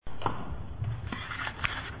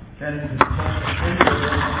Genesis Ch3v8, we're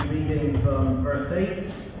going to be reading from verse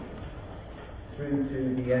 8 through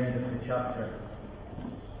to the end of the chapter.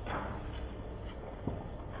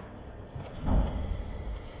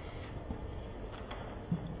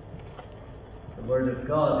 The Word of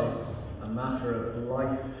God is a matter of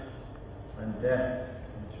life and death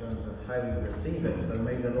in terms of how we receive it. So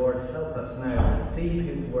may the Lord help us now receive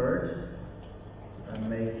His Word, and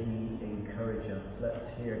may He encourage us. Let's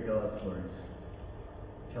hear God's Word.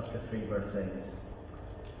 Chapter 3, verse 8.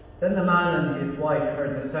 Then the man and his wife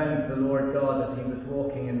heard the sound of the Lord God as he was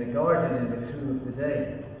walking in the garden in the cool of the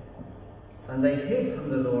day. And they hid from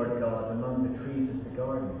the Lord God among the trees of the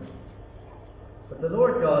garden. But the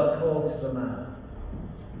Lord God called to the man,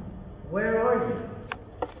 "Where are you?"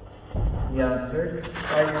 He answered,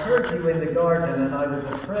 "I heard you in the garden, and I was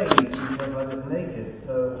afraid because I was naked,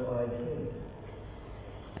 so I hid."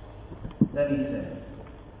 Then he said,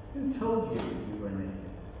 "Who told you you were naked?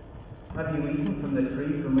 Have you eaten from the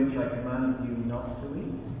tree from which I commanded you not to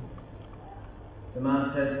eat?" The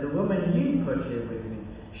man said, "The woman you put here with me,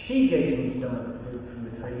 she gave me some of the fruit from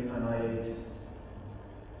the tree, and I ate it."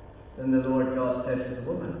 Then the Lord God said to the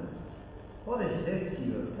woman, "What is this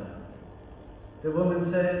you have done?" The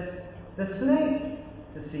woman said, "The snake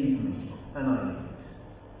deceived me, and I ate it."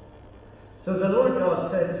 So the Lord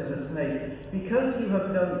God said to the snake, "Because you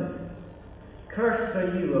have done this, cursed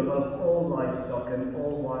are you above all livestock and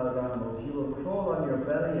all wild animals. You will crawl on your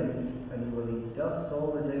belly and you will eat dust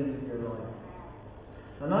all the days of your life.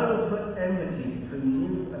 And I will put enmity between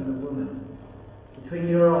you and the woman, between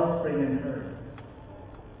your offspring and hers.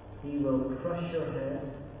 He will crush your head,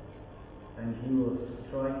 and you will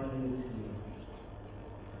strike his heel."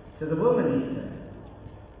 To the woman he said,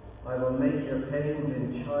 "I will make your pains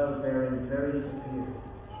in childbearing very severe.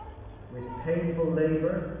 With painful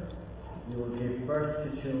labour you will give birth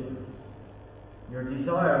to children. Your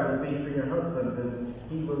desire will be for your husband, and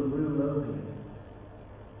he will rule over you."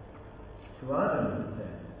 To Adam he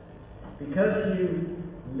said, "Because you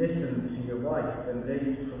listened to your wife and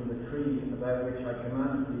ate from the tree about which I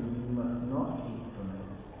commanded you, you must not eat from it.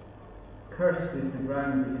 Cursed is the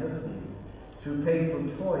ground because of you. Through painful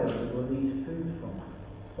toil you will eat food from it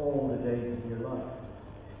all the days of your life.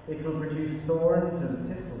 It will produce thorns and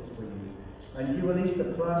thistles for you, and you will eat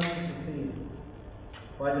the plants of the field.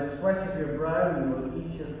 By the sweat of your brow you will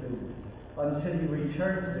eat your food, until you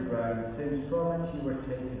return to the ground, since from it you were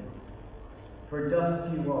taken. For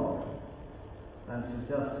dust you are, and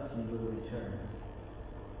to dust you will return."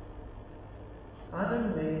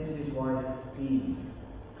 Adam named his wife Eve,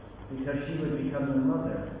 because she would become the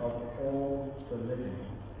mother of all the living.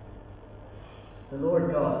 The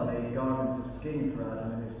Lord God made garments of skin for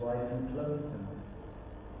Adam and his wife and clothed them.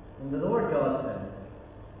 And the Lord God said,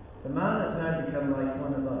 "The man has now become like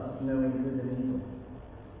one of us, knowing good and evil.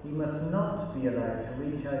 He must not be allowed to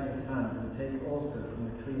reach out his hand and take also from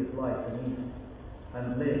the tree of life and eat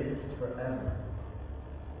and live forever."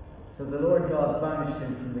 So the Lord God banished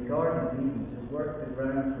him from the Garden of Eden to work the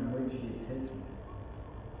ground from which he had taken him.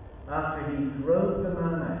 After he drove the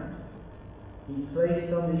man out, he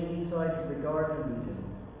placed on the east side of the Garden of Eden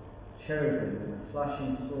cherubim with a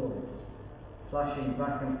flashing sword, flashing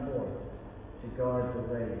back and forth to guard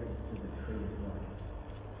the way to the tree of life.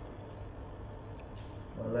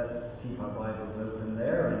 Well, let's keep our Bibles open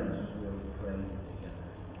there and we'll pray together.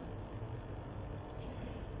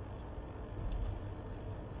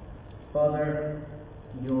 Father,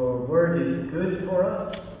 your word is good for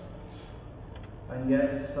us, and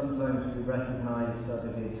yet sometimes we recognize that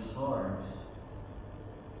it is hard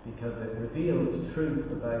because it reveals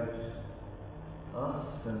truth about us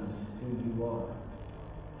and who you are.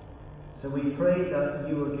 So we pray that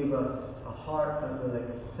you will give us a heart that will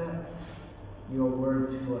accept your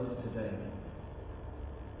word to us today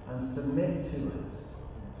and submit to it,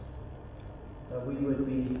 that we would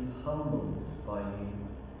be humbled by you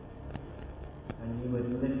and you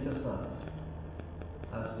would lift us up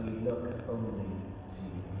as we look only to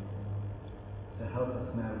you. So help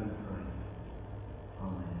us now, we pray.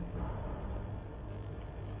 Amen.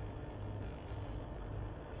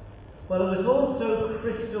 Well, it was all so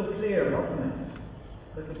crystal clear, wasn't it?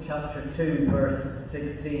 Look at chapter 2, verse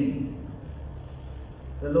 16.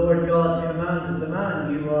 The Lord God commanded the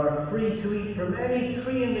man, "You are free to eat from any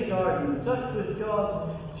tree in the garden." Such was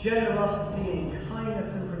God's generosity and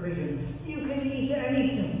kindness and provision. You can eat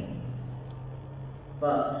anything.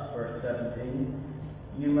 But, verse 17,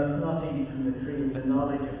 "You must not eat from the tree of the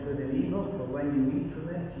knowledge of good and evil, for when you eat from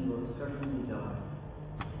it, you will certainly die."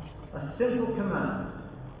 A simple command.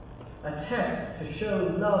 A test to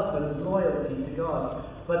show love and loyalty to God.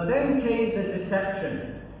 But then came the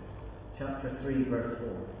deception. Chapter 3, verse 4.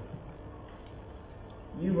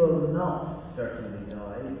 You will not certainly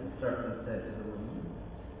die, the serpent said to the woman.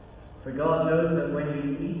 For God knows that when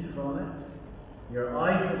you eat from it, your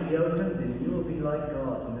eyes will be opened and you will be like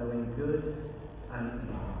God, knowing good and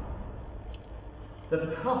evil.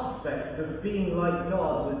 The prospect of being like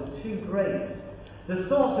God was too great. The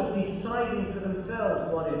thought of deciding for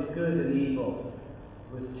themselves what is good and evil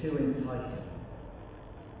was too enticing.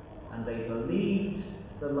 And they believed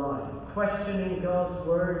the lie, questioning God's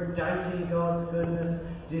word, doubting God's goodness,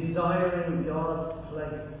 desiring God's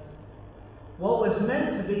place. What was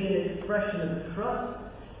meant to be an expression of trust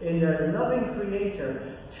in their loving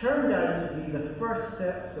Creator turned out to be the first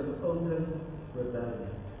steps of open rebellion.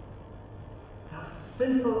 That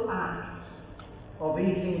simple act of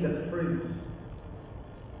eating the fruit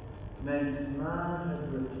meant man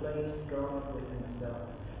had replaced God with himself.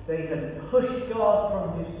 They had pushed God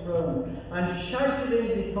from his throne and shouted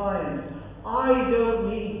in defiance, I don't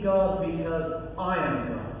need God because I am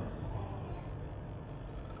God.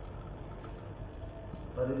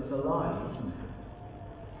 But it's a lie, isn't it?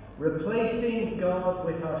 Replacing God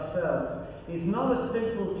with ourselves is not a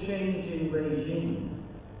simple change in regime.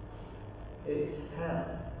 It's hell.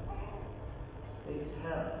 It's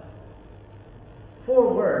hell.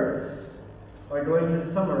 4 words are going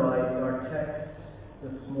to summarize our text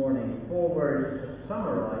this morning. 4 words to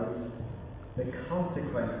summarize the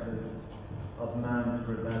consequences of man's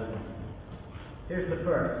rebellion. Here's the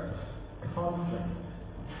first: conflict.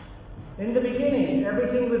 In the beginning,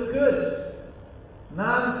 everything was good.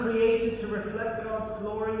 Man created to reflect God's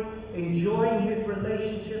glory, enjoying his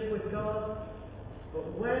relationship with God. But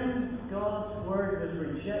when God's word was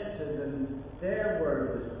rejected and their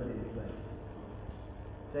word was put in place,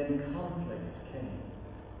 then conflict came.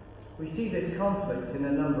 We see this conflict in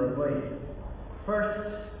a number of ways. First,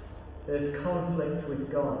 there's conflict with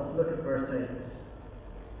God. Look at verse 8.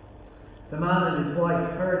 The man and his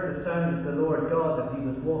wife heard the sound of the Lord God as he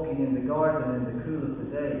was walking in the garden in the cool of the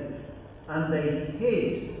day, and they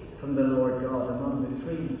hid from the Lord God among the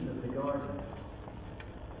trees of the garden.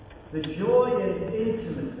 The joy and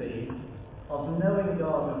intimacy of knowing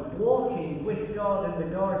God, of walking with God in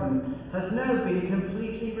the garden, has now been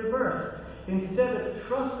completely reversed. Instead of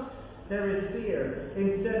trust, there is fear.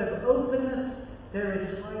 Instead of openness, there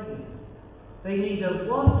is hiding. They neither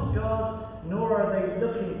want God, nor are they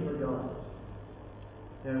looking for God.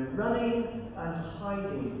 They're running and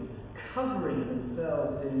hiding, covering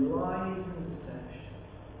themselves in lies and deception.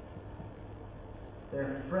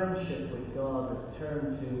 Their friendship with God has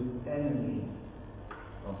turned to enemies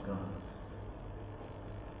of God.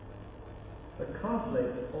 The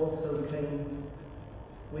conflict also came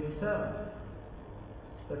with self.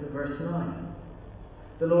 Look at verse 9.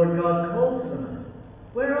 The Lord God called to the man,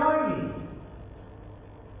 "Where are you?"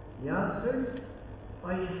 He answered,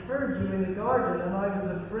 "I heard you in the garden, and I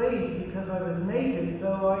was afraid because I was naked,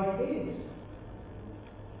 so I hid."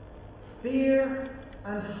 Fear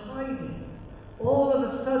and hiding. All of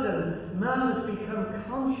a sudden, man has become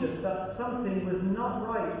conscious that something was not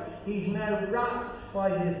right. He's now racked by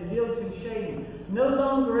his guilt and shame, no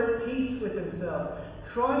longer at peace with himself,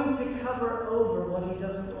 trying to cover over what he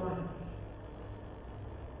doesn't like.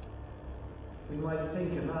 We might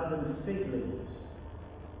think of Adam's fig leaves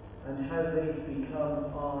and how they've become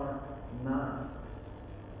our mask.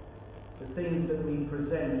 The things that we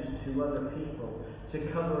present to other people to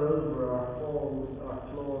cover over our faults, our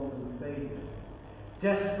flaws and failures.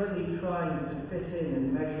 Desperately trying to fit in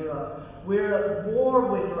and measure up. We're at war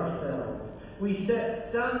with ourselves. We set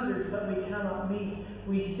standards that we cannot meet.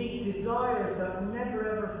 We seek desires that never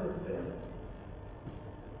ever fulfill.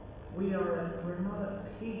 We're not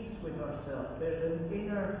at peace with ourselves. There's an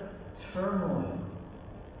inner turmoil.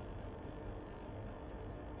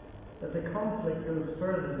 But the conflict goes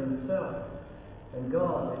further than self and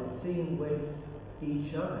God. It's seen with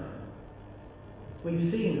each other.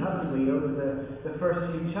 We've seen, haven't we, over the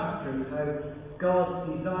first few chapters, how God's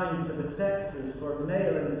design for the sexes, for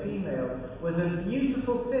male and female, was a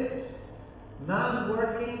beautiful fit. Man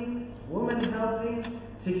working, woman helping,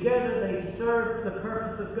 together they served the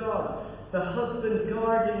purpose of God. The husband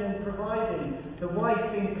guarding and providing, the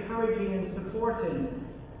wife encouraging and supporting.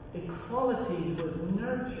 Equality was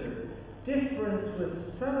nurtured, difference was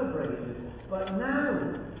celebrated. But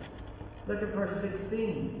now, look at verse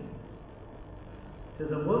 16. To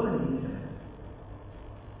the woman he said,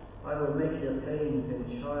 "I will make your pains in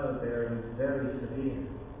childbearing very severe.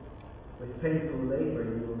 With painful labour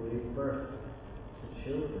you will give birth to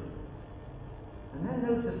children." And then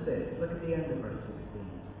notice this, look at the end of verse 16.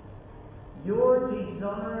 "Your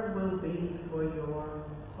desire will be for your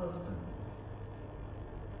husband."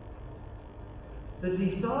 The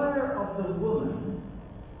desire of the woman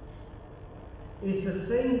is the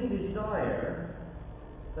same desire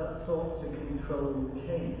that sought to control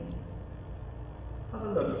Cain. Have a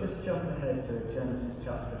look, just jump ahead to Genesis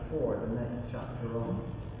chapter 4, the next chapter on.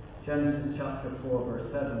 Genesis chapter 4, verse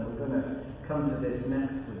 7. We're going to come to this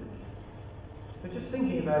next week. But just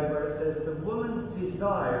thinking about where it says, the woman's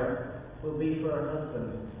desire will be for her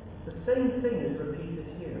husband. The same thing is repeated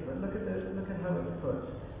here, but look at how it's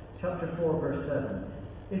put. Chapter 4, verse 7.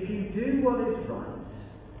 If you do what is right,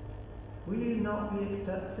 will you not be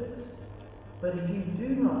accepted? But if you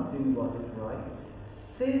do not do what is right,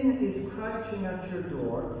 sin is crouching at your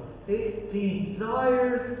door. It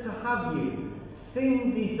desires to have you.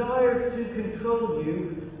 Sin desires to control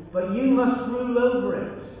you, but you must rule over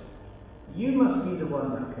it. You must be the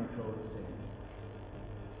one that controls sin.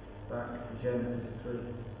 Back to Genesis 3.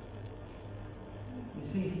 You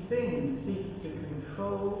see, sin seeks to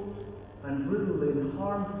control and rule in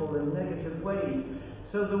harmful and negative ways.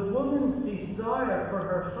 So the woman's desire for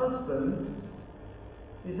her husband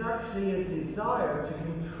is actually a desire to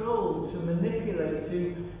control, to manipulate,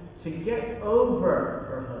 to get over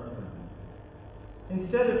her husband.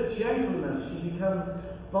 Instead of gentleness, she becomes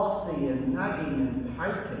bossy and nagging and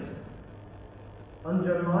pouting,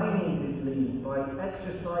 undermining his lead by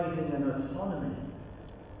exercising an autonomy.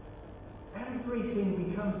 Everything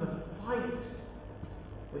becomes a fight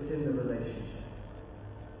within the relationship.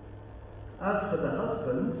 As for the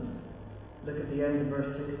husband, look at the end of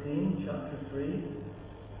verse 16, chapter 3.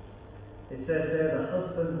 It says there, the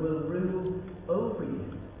husband will rule over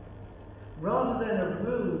you. Rather than a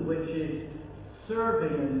rule which is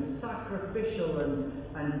serving and sacrificial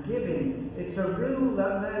and giving, it's a rule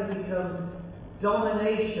that now becomes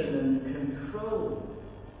domination and control.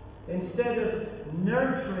 Instead of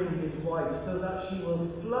nurturing his wife so that she will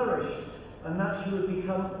flourish and that she will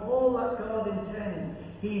become all that God intends,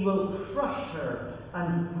 he will crush her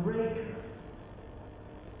and break her.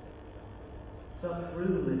 Such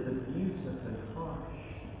rule is abusive and harsh.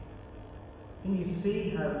 Can you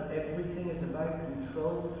see how everything is about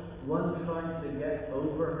control? One trying to get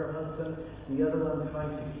over her husband, the other one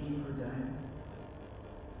trying to keep her down.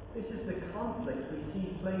 This is the conflict we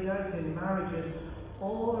see played out in marriages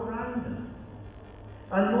all around us.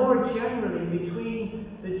 And more generally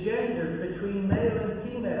between the genders, between male and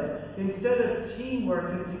female. Instead of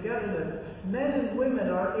teamwork and togetherness, men and women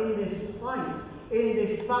are in this fight, in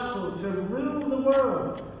this battle to rule the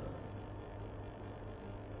world.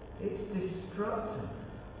 It's destructive.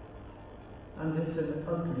 And it's an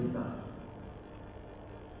ugly battle.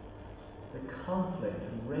 The conflict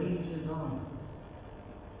rages on.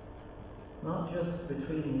 Not just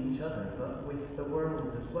between each other, but with the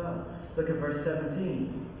world as well. Look at verse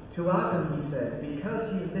 17. To Adam he said,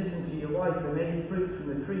 because you listened to your wife and ate fruit from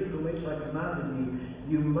the tree from which I commanded you,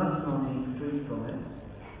 you must not eat fruit from it.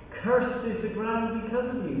 Cursed is the ground because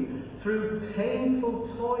of you. Through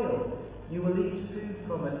painful toil you will eat food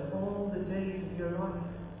from it all the days of your life.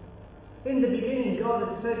 In the beginning God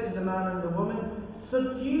had said to the man and the woman,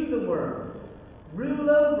 subdue the world, rule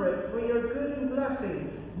over it for your good and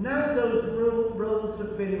blessing. Now those roles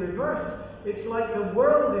have been reversed. It's like the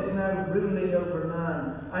world is now ruling over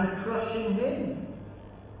man and crushing him.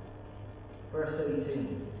 Verse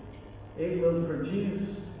 18. It will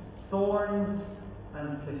produce thorns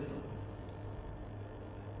and thistles,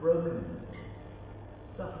 brokenness,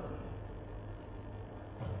 suffering.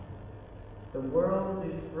 The world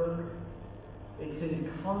is broken. It's in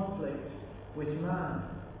conflict with man.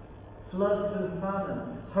 Floods and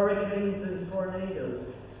famine, hurricanes and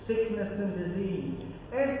tornadoes, sickness and disease.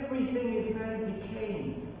 Everything is now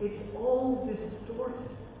decaying. It's all distorted.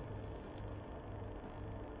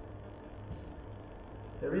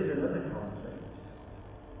 There is another conflict.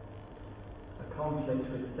 A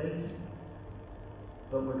conflict with Satan.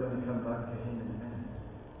 But we're going to come back to him in a minute.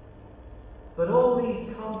 But all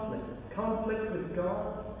these conflicts, conflict with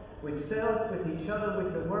God, with self, with each other,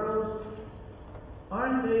 with the world,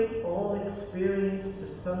 aren't they all experienced to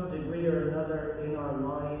some degree or another in our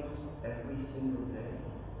lives every single day?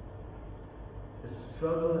 The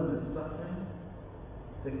struggle and the suffering,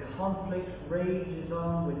 the conflict rages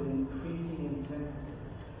on with increasing intensity.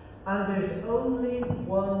 And there's only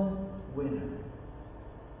one winner.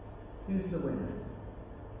 Who's the winner?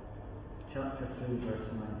 Chapter 3, verse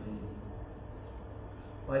 19.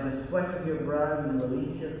 By the sweat of your brow you will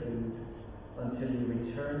eat your food until you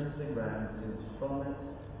return to the ground, since from it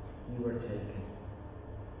you were taken.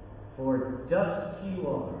 For dust you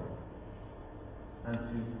are, and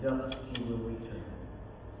to dust you will return.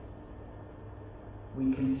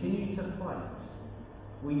 We continue to fight.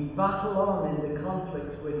 We battle on in the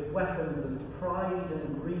conflicts with weapons of pride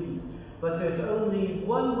and greed, but there's only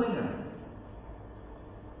one winner.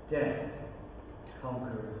 death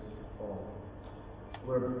conquers all.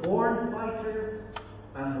 We're born fighters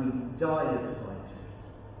and we die as fighters.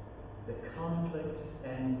 The conflict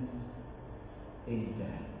ends in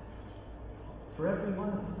death. For every one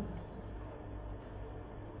of us.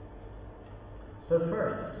 So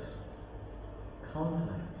first,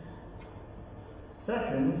 conflict.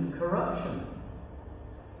 Second, corruption.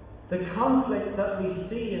 The conflict that we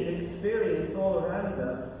see and experience all around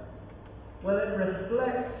us, well, it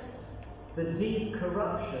reflects the deep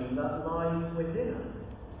corruption that lies within us.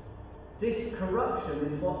 This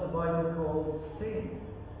corruption is what the Bible calls sin.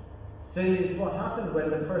 Sin is what happened when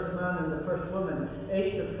the first man and the first woman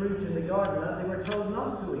ate the fruit in the garden that they were told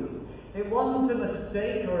not to eat. It wasn't a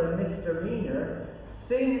mistake or a misdemeanor.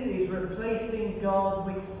 Sin is replacing God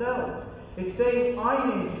with self. It's saying,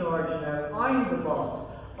 I'm in charge now, I'm the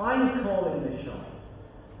boss, I'm calling the shots.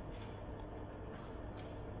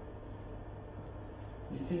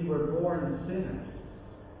 You see, we're born sinners.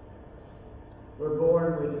 We're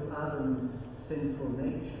born with Adam's sinful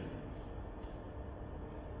nature.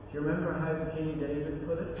 Do you remember how King David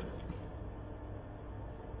put it?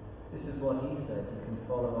 This is what he said. You can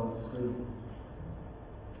follow on the screen.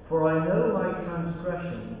 For I know my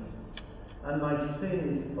transgressions, and my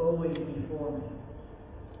sin is always before me.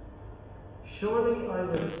 Surely I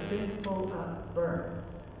was sinful at birth,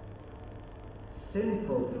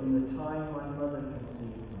 sinful from the time my mother conceived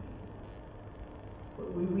me.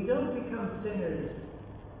 But we don't become sinners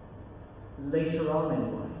later on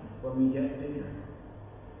in life, when we get bigger.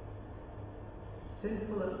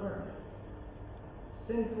 Sinful at birth.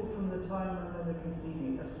 Sinful from the time my mother conceived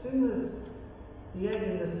me. As soon as the egg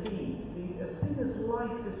and the seed, as soon as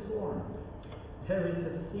life is formed, there is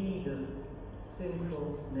a seed of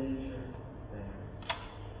sinful nature there.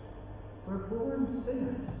 We're born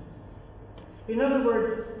sinners. In other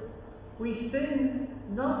words, we sin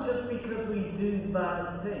not just because we do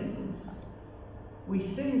bad things,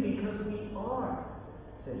 we sin because we are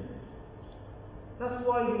sinners. That's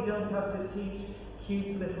why we don't have to teach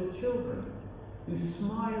cute little children who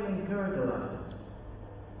smile and gurgle at us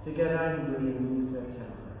to get angry and lose their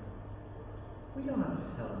temper. We don't have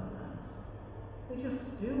to tell them that. They just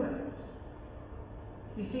do it.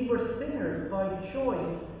 You see, we're sinners by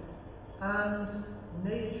choice and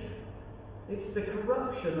nature. It's the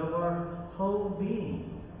corruption of our whole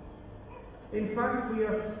being. In fact, we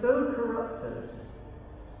are so corrupted,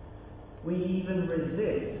 we even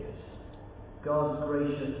resist God's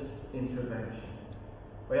gracious intervention.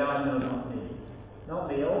 Well, no, not me. Not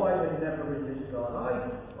me. Oh, I would never resist God.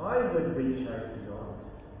 I would reach out to God.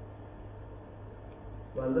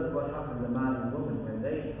 Well, look what happened to man and woman when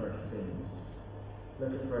they first sinned.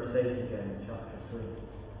 Look at verse 8 again in chapter 3.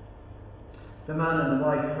 The man and the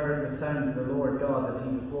wife heard the sound of the Lord God as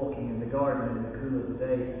he was walking in the garden in the cool of the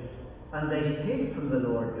day, and they hid from the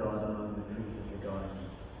Lord God among the trees of the garden.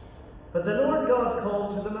 But the Lord God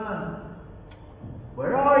called to the man,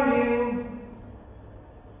 "Where are you?"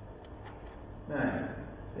 Now,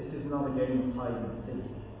 this is not a game of hide and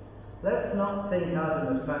seek. Let's not think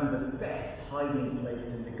Adam has found the best hiding place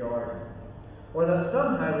in the garden, or that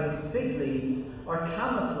somehow his fig leaves are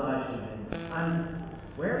camouflaging him. And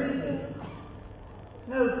where is he?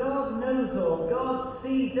 No, God knows all. God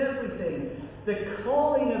sees everything. The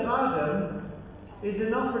calling of Adam is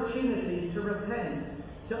an opportunity to repent,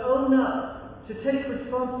 to own up, to take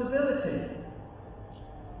responsibility.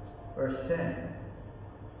 Verse 10.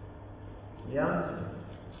 He answered,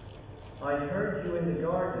 "I heard you in the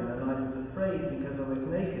garden, and I was afraid because I was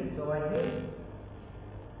naked, so I hid."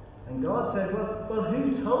 And God said, Well,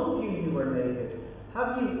 who told you you were naked?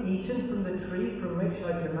 Have you eaten from the tree from which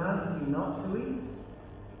I commanded you not to eat?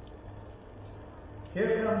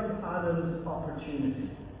 Here comes Adam's opportunity.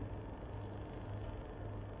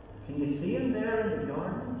 Can you see him there in the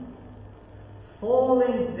garden?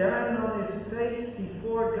 Falling down on his face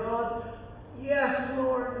before God. "Yes,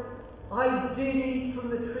 Lord, I did eat from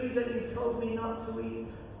the tree that you told me not to eat.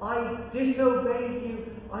 I disobeyed you.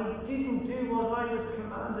 I didn't do what I was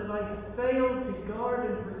commanded. I failed to guard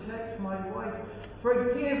and protect my wife.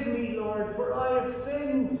 Forgive me, Lord, for I have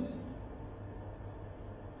sinned."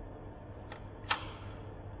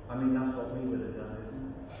 I mean, that's what we would have done, isn't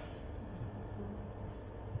it?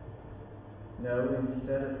 No,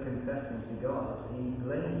 instead of confessing to God, he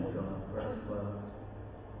blames God, verse 12.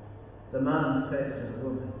 The man said to the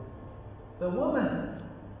woman, "The woman,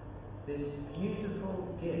 this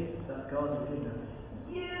beautiful gift that God has given her,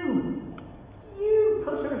 you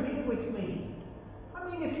put her here with me. I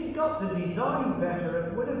mean, if you got the design better,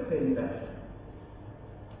 it would have been better.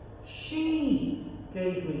 She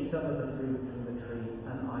gave me some of the fruit from the tree,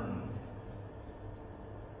 and I ate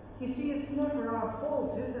You see, it's never our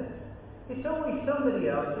fault, is it? It's always somebody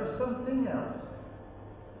else or something else.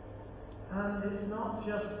 And it's not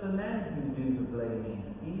just the men who do the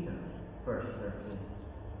blaming either. Verse 13.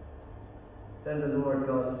 Then the Lord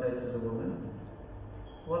God said to the woman,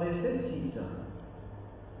 "What is this you've done?"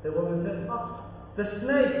 The woman said, "The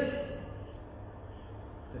snake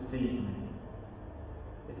deceived me.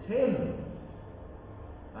 It's him."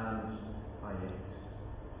 And I ate.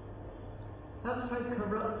 That's how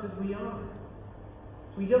corrupted we are.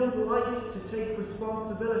 We don't like to take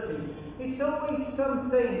responsibility. It's always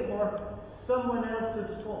something or someone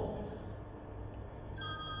else's fault.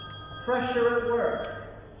 Pressure at work.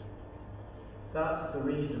 That's the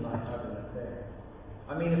reason I had an affair.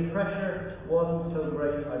 I mean, if pressure wasn't so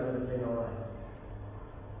great, I would have been alright.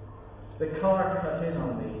 The car cut in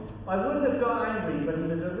on me. I wouldn't have got angry, but he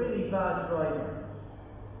was a really bad driver.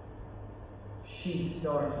 She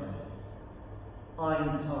started.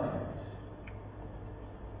 I'm tired.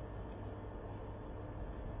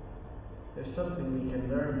 There's something we can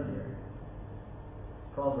learn here.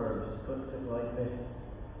 Proverbs puts it like this: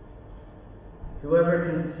 whoever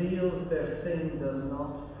conceals their sin does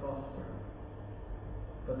not prosper,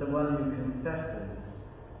 but the one who confesses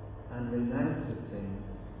and renounces sin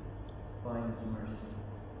finds mercy.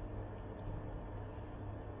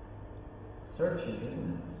 Searching,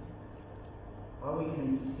 isn't it? Are we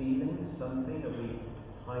concealing something? Are we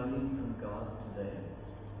hiding from God today?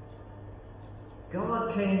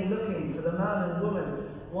 God came looking for the man and woman.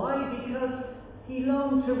 Why? Because He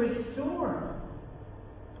longed to restore.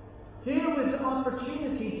 Here was an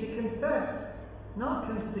opportunity to confess, not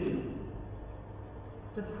conceal.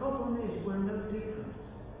 The problem is we're no different.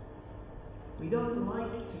 We don't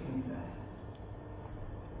like to confess.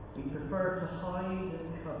 We prefer to hide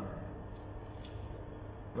and cover.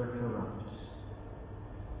 We're corrupt.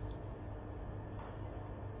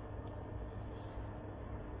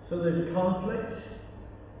 So there's conflict,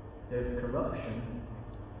 there's corruption,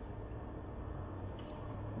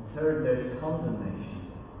 and third, there's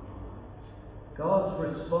condemnation. God's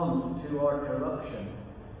response to our corruption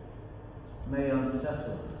may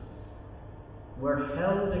unsettle us. We're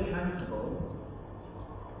held accountable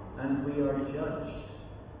and we are judged.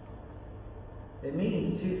 It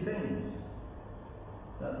means two things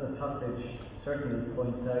that the passage certainly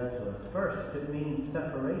points out to us. First, it means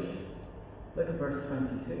separation. Look at verse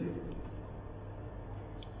 22.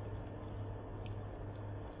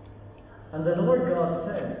 And the Lord God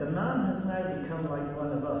said, "The man has now become like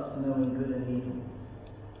one of us, knowing good and evil.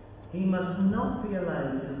 He must not be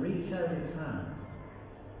allowed to reach out his hand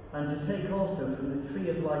and to take also from the tree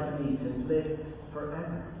of life and eat and live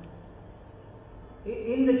forever."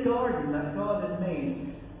 In the garden that God had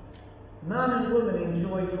made, man and woman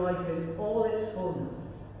enjoyed life in all its fullness,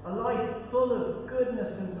 a life full of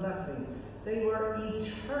goodness and blessing. They were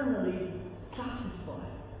eternally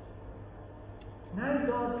satisfied. Now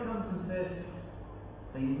God comes and says,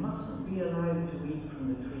 they mustn't be allowed to eat from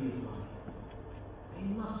the tree of life. They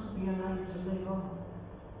mustn't be allowed to live on.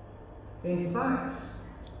 In fact,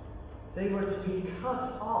 they were to be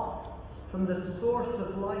cut off from the source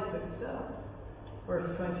of life itself.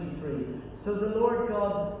 Verse 23. So the Lord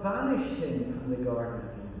God banished him from the Garden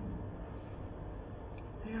of Eden.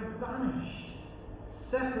 They are banished,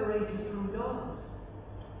 separated from God.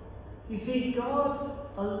 You see, God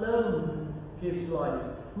alone gives life.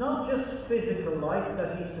 Not just physical life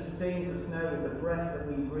that He sustains us now with the breath that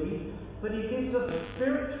we breathe, but He gives us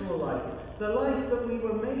spiritual life, the life that we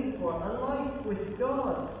were made for, a life with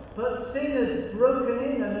God. But sin has broken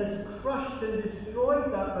in and has crushed and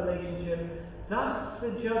destroyed that relationship. That's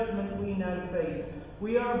the judgment we now face.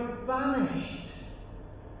 We are banished,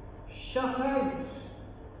 shut out,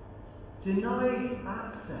 denied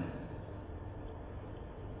access.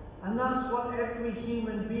 And that's what every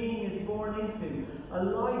human being is born into, a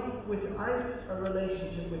life without a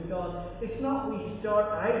relationship with God. It's not we start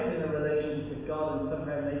out in a relationship with God and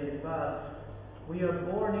somehow make it bad. We are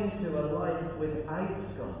born into a life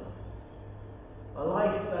without God. A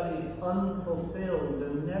life that is unfulfilled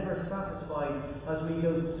and never satisfied as we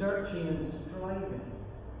go searching and striving.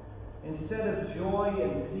 Instead of joy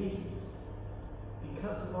and peace,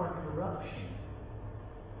 because of our corruption,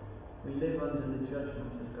 we live under the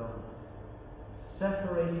judgment of God,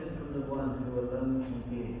 separated from the one who alone can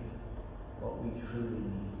give what we truly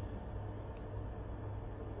need.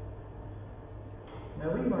 Now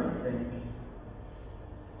we might think,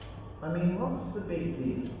 what's the big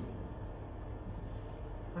deal?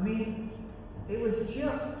 It was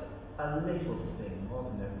just a little thing,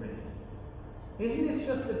 wasn't it, really? Isn't it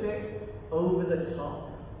just a bit over the top?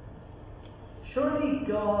 Surely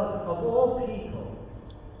God, of all people,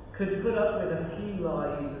 could put up with a few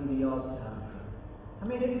lies and the odd tantrum. I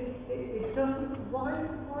mean, it doesn't. Why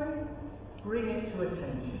bring it to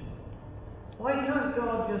attention? Why can't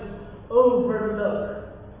God just overlook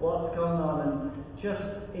what's going on and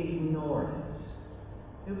just ignore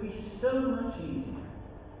it? It would be so much easier.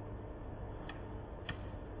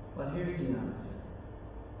 But here's the answer.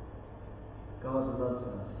 God loves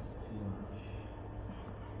us too much.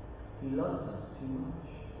 He loves us too much.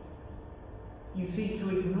 You see,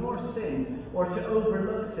 to ignore sin or to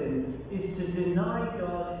overlook sin is to deny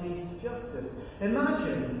God His justice.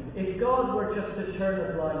 Imagine if God were just to turn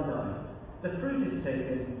a blind eye. The fruit is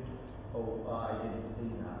taken. Oh, I didn't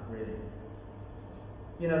see that, really.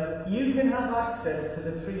 You know, you can have access to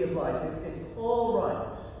the tree of life. It's all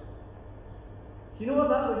right. Do you know what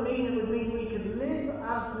that would mean? It would mean we could live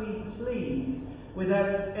as we please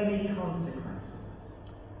without any consequences.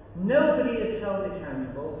 Nobody is held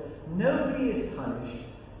accountable. Nobody is punished.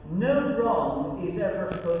 No wrong is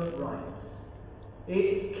ever put right.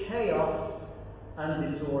 It's chaos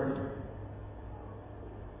and disorder.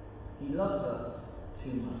 He loves us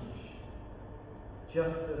too much.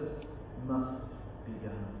 Justice must be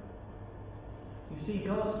done. You see,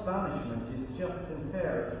 God's banishment is just and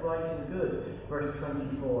fair. It's right and good. Verse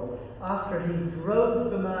 24. After he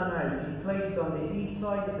drove the man out, he placed on the east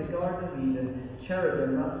side of the Garden of Eden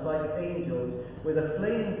cherubim, that's like angels, with a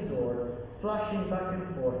flaming sword, flashing back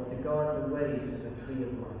and forth to guard the way to the tree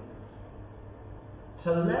of life.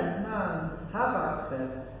 To let man have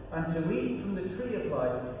access and to eat from the tree of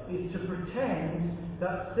life is to pretend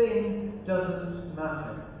that sin doesn't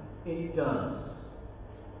matter. It does.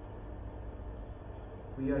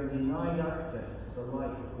 We are denied access to the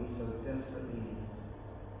life we so desperately need.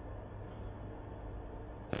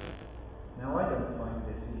 Now, I don't find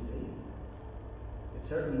this easy. It's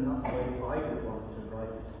certainly not the way I would want to write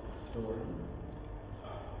a story.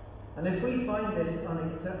 And if we find this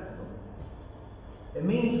unacceptable, it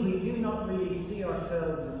means we do not really see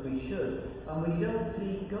ourselves as we should, and we don't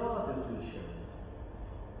see God as we should.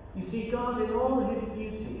 You see, God in all His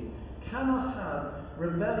beauty cannot have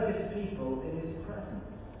rebellious people in His presence.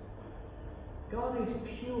 God is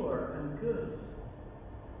pure and good.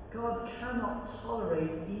 God cannot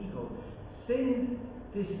tolerate evil. Sin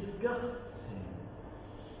disgusts Him.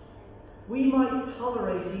 We might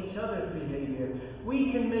tolerate each other's behaviour.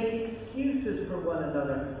 We can make excuses for one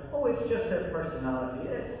another. Oh, it's just their personality.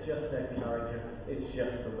 It's just their character. It's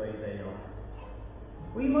just the way they are.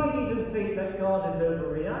 We might even think that God has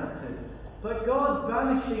overreacted. But God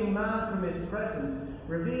banishing man from His presence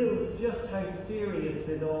reveals just how serious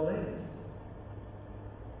it all is.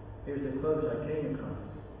 Here's a quote I came across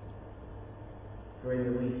during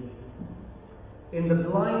the week. In the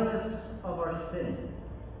blindness of our sin,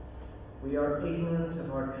 we are ignorant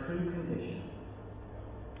of our true condition,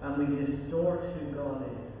 and we distort who God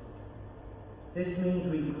is. This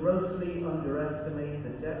means we grossly underestimate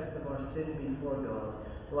the depth of our sin before God.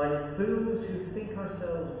 Like fools who think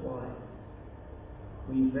ourselves wise,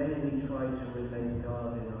 we vainly try to relate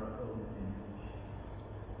God in our own image.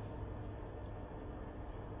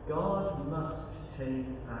 God must take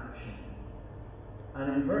action.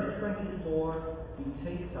 And in verse 24, He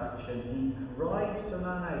takes action. He drives the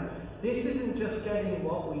man out. This isn't just getting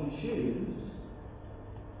what we choose.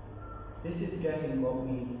 This is getting what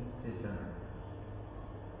we deserve.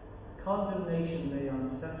 Condemnation may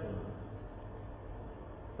unsettle us,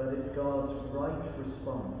 but it's God's right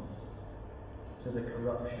response to the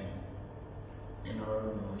corruption in our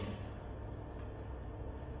own life.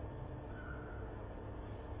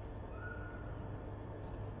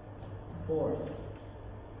 Fourth,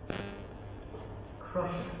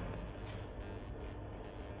 crushing.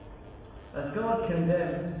 As God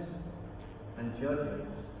condemns and judges,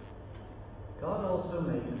 God also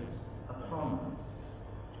makes a promise.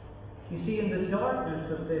 You see, in the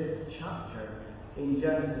darkness of this chapter in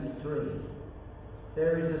Genesis 3,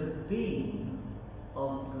 there is a beam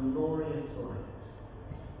of glorious light.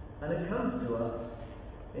 And it comes to us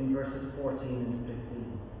in verses 14 and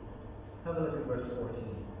 15. Have a look at verse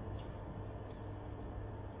 14.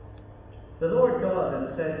 The Lord God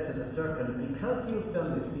had said to the serpent, because you have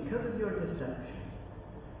done this, because of your deception,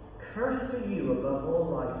 cursed are you above all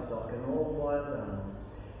livestock and all wild animals.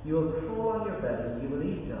 You will crawl on your belly, you will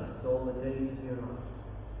eat dust all the days of your life.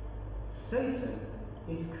 Satan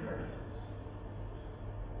is cursed.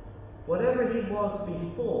 Whatever he was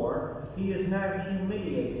before, he is now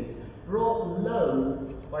humiliated, brought low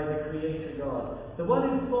by the Creator God. The one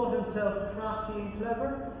who thought himself crafty and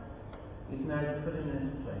clever is now put in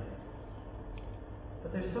his place.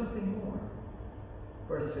 But there's something more.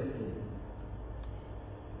 Verse 15.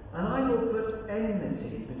 And I will put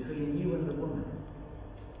enmity between you and the woman,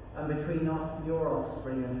 and between your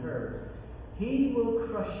offspring and hers. He will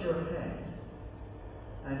crush your head,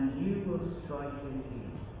 and you will strike his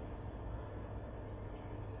heel.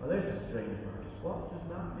 Well, there's a strange verse. What does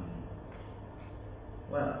that mean?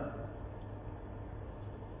 Well,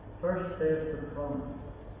 first there's the promise.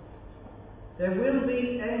 There will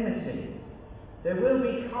be enmity. There will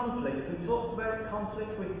be conflict. We talked about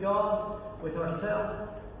conflict with God, with ourselves,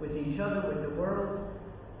 with each other, with the world.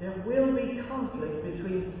 There will be conflict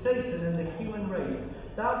between Satan and the human race.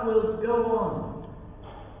 That will go on.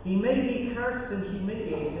 He may be cursed and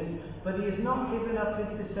humiliated, but he has not given up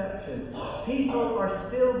his deception. People are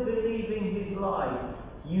still believing his lie.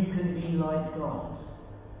 You can be like God.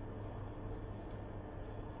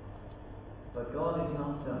 But God is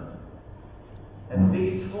not done. A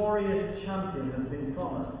victorious champion has been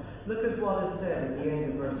promised. Look at what is said at the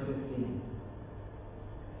end of verse 15.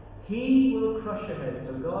 He will crush your head.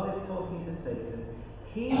 So God is talking to Satan.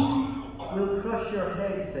 He will crush your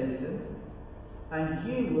head, Satan, and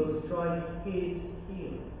you will strike his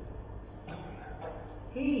heel.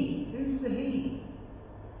 He. Who's the he?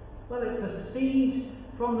 Well, it's a seed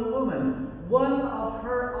from the woman. One of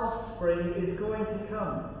her offspring is going to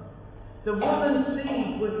come. The woman's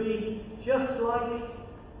seed would be just like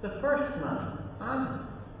the first man, Adam,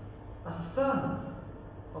 a son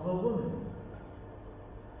of a woman.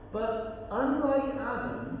 But unlike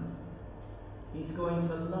Adam, he's going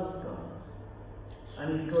to love God,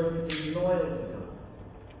 and he's going to be loyal to God,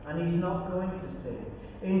 and he's not going to sin.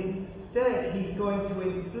 Instead, he's going to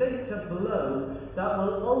inflict a blow that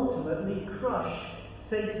will ultimately crush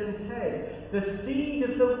Satan's head. The seed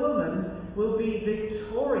of the woman will be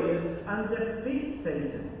victorious and defeat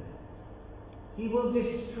Satan. He will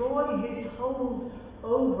destroy his hold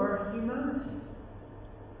over humanity.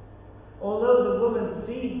 Although the woman's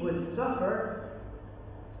seed would suffer,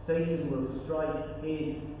 Satan will strike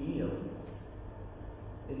his heel.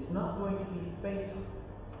 It's not going to be fatal.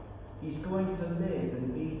 He's going to live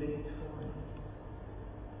and be victorious.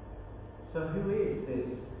 So who is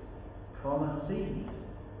this promised seed?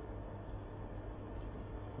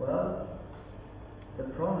 Well, the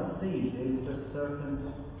promised seed is the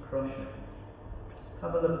serpent crusher.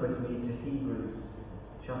 Have a look with me to Hebrews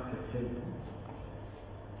chapter 2.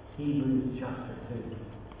 Hebrews chapter 2.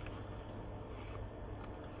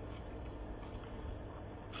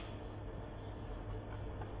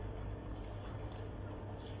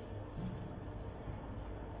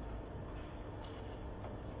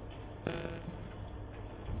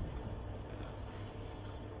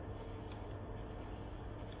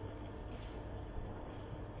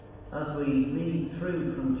 As we read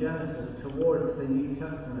through from Genesis towards the New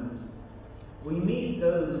Testament, we meet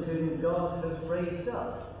those whom God has raised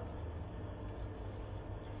up.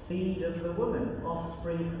 Seed of the woman,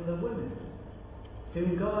 offspring from the woman,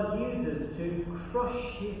 whom God uses to crush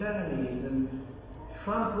his enemies and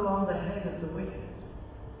trample on the head of the wicked.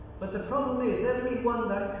 But the problem is, every one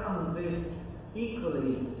that comes is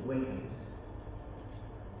equally wicked.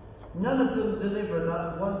 None of them deliver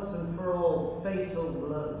that once and for all fatal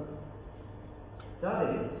blow. That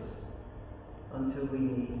is, until we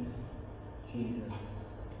meet Jesus.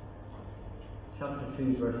 Chapter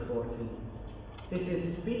 2, verse 14. This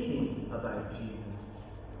is speaking about Jesus.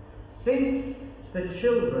 Since the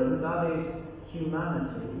children, that is,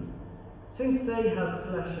 humanity, since they have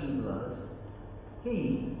flesh and blood,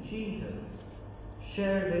 he, Jesus,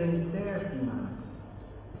 shared in their humanity,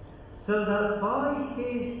 so that by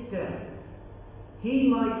his death he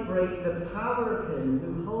might break the power of him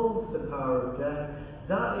who holds the power of death,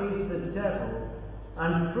 that is the devil,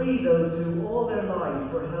 and free those who all their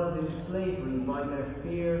lives were held in slavery by their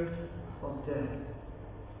fear of death.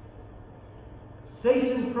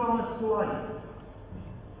 Satan promised life.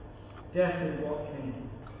 Death is what came.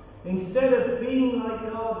 Instead of being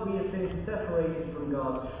like God, we have been separated from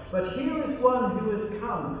God. But here is one who has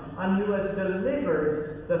come and who has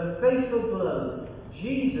delivered the fatal blow,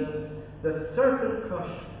 Jesus, the serpent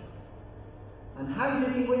crusher. And how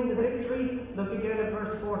did he win the victory? Look again at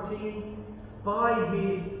verse 14. By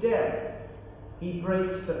his death, he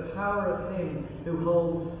breaks the power of him who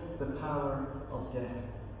holds the power of death.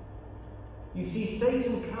 You see,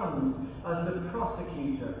 Satan comes as the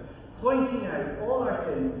prosecutor, pointing out all our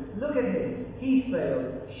sins. Look at him. He's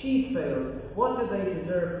failed. She's failed. What do they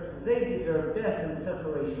deserve? They deserve death and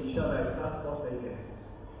separation. Shut out. That's what they get.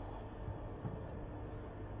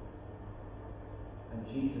 And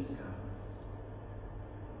Jesus comes.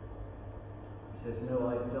 He says, no,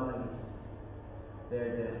 I've died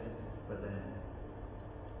their death for them.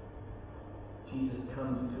 Jesus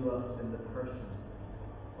comes to us in the person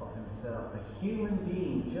of himself, a human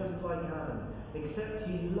being just like Adam, except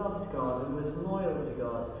he loved God and was loyal to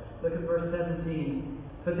God. Look at verse 17.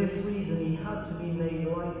 For this reason he had to be made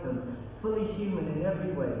like them, fully human in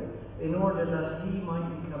every way, in order that he might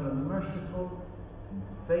become a merciful and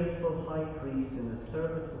faithful high priest in the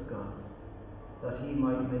service of God, that he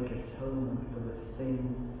might make atonement for the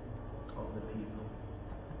sins of the people.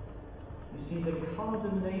 You see, the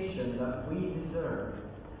condemnation that we deserve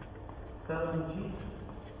fell on Jesus.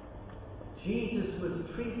 Jesus was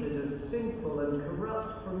treated as sinful and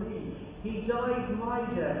corrupt for me. He died my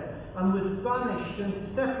death and was banished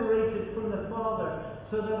and separated from the Father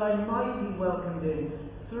so that I might be welcomed in.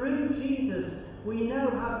 Through Jesus, we now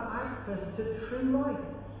have access to true life,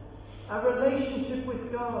 a relationship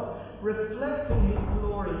with God, reflecting His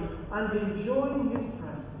glory and enjoying His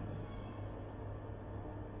presence.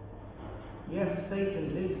 Yes,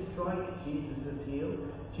 Satan did strike Jesus' heel.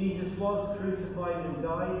 Jesus was crucified and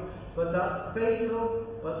died, but that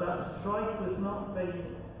strike was not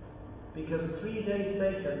fatal, because 3 days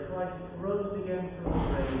later Christ rose again from the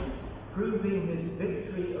grave, proving his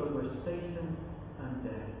victory over Satan and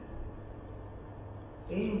death.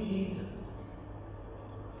 In Jesus,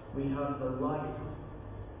 we have the life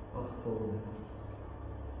of fullness.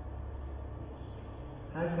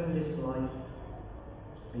 How can this life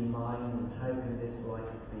be mine, and how can this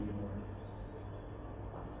life be yours?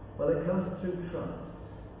 Well, it comes through trust.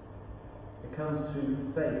 It comes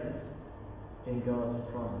through faith in God's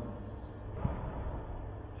promise.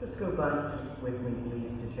 Just go back with me,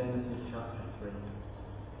 please, to Genesis chapter 3.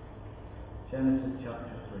 Genesis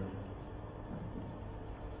chapter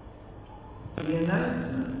 3. The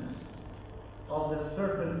announcement of the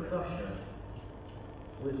serpent crusher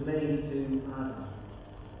was made to Adam.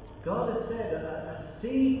 God had said a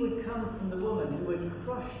seed would come from the woman who would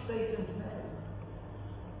crush Satan's head.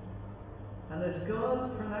 And as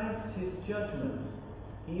God pronounced his judgment,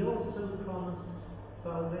 he also promised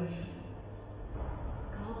salvation.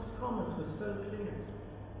 God's promise was so clear.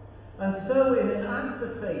 And so in an act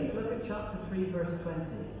of faith, look at chapter 3, verse 20.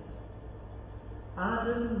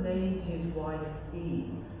 Adam named his wife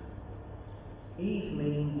Eve. Eve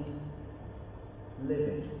means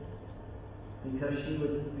living, because she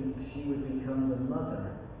would become the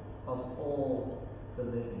mother of all the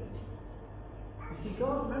living. You see,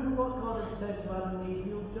 remember what God had said to Adam and Eve: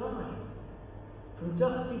 you'll die. From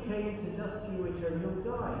dust you came, to dust you return, you'll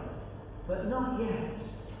die. But not yet.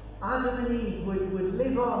 Adam and Eve would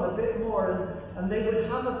live on a bit more, and they would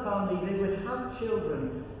have a family, they would have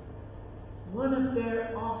children. One of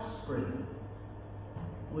their offspring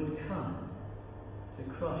would come to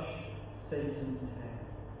crush Satan's head.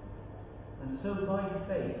 And so by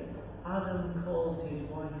faith, Adam called his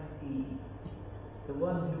wife Eve, the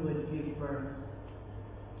one who would give birth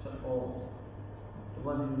to all, the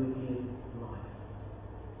one who would give life.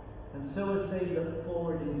 And so as they look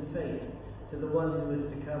forward in faith to the one who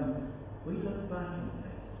is to come, we look back in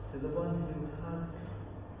faith to the one who has come,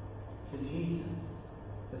 to Jesus,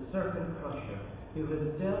 the serpent crusher, who has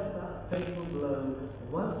dealt that fatal blow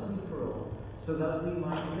once and for all, so that we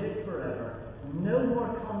might live forever. No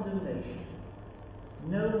more condemnation,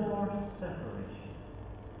 no more separation,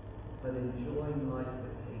 but enjoying life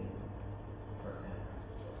with Him forever.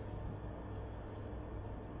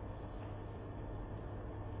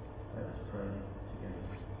 Let's pray together.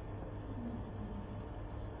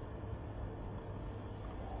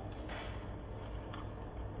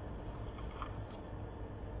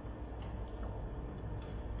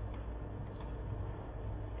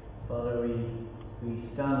 Father, we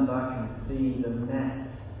stand back and see the mess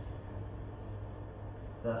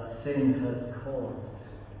that sin has caused.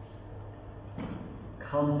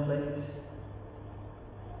 Conflict,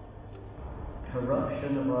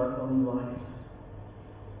 corruption of our own life,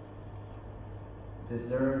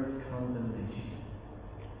 deserved condemnation.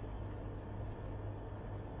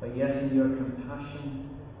 But yet in your compassion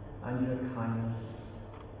and your kindness,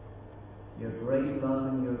 your great love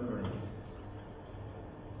and your grace,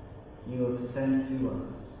 you have sent to us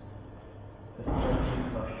the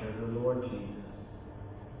serpent crusher, the Lord Jesus,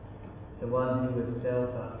 the one who has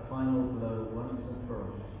dealt that final blow once and for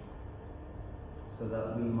all, so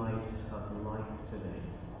that we might have life today.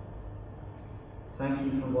 Thank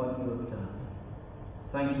you for what you have done.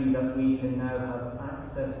 Thank you that we can now have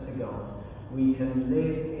access to God. We can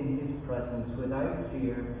live in His presence without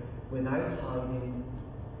fear, without hiding,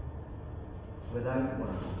 without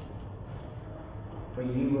worry. For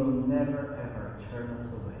you will never ever turn us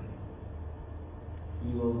away.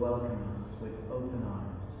 You will welcome us with open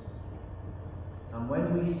arms. And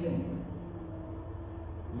when we sin,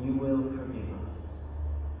 you will forgive us.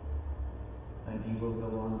 And you will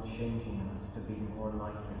go on on changing us to be more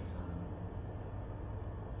like your Son.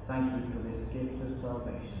 Thank you for this gift of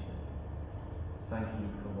salvation. Thank you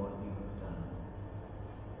for what you have done.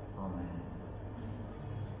 Amen.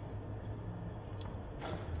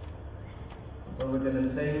 So we're going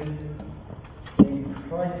to sing In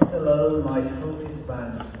Christ Alone My Hope is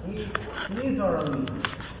Found. He is our only hope,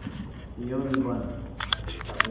 the only one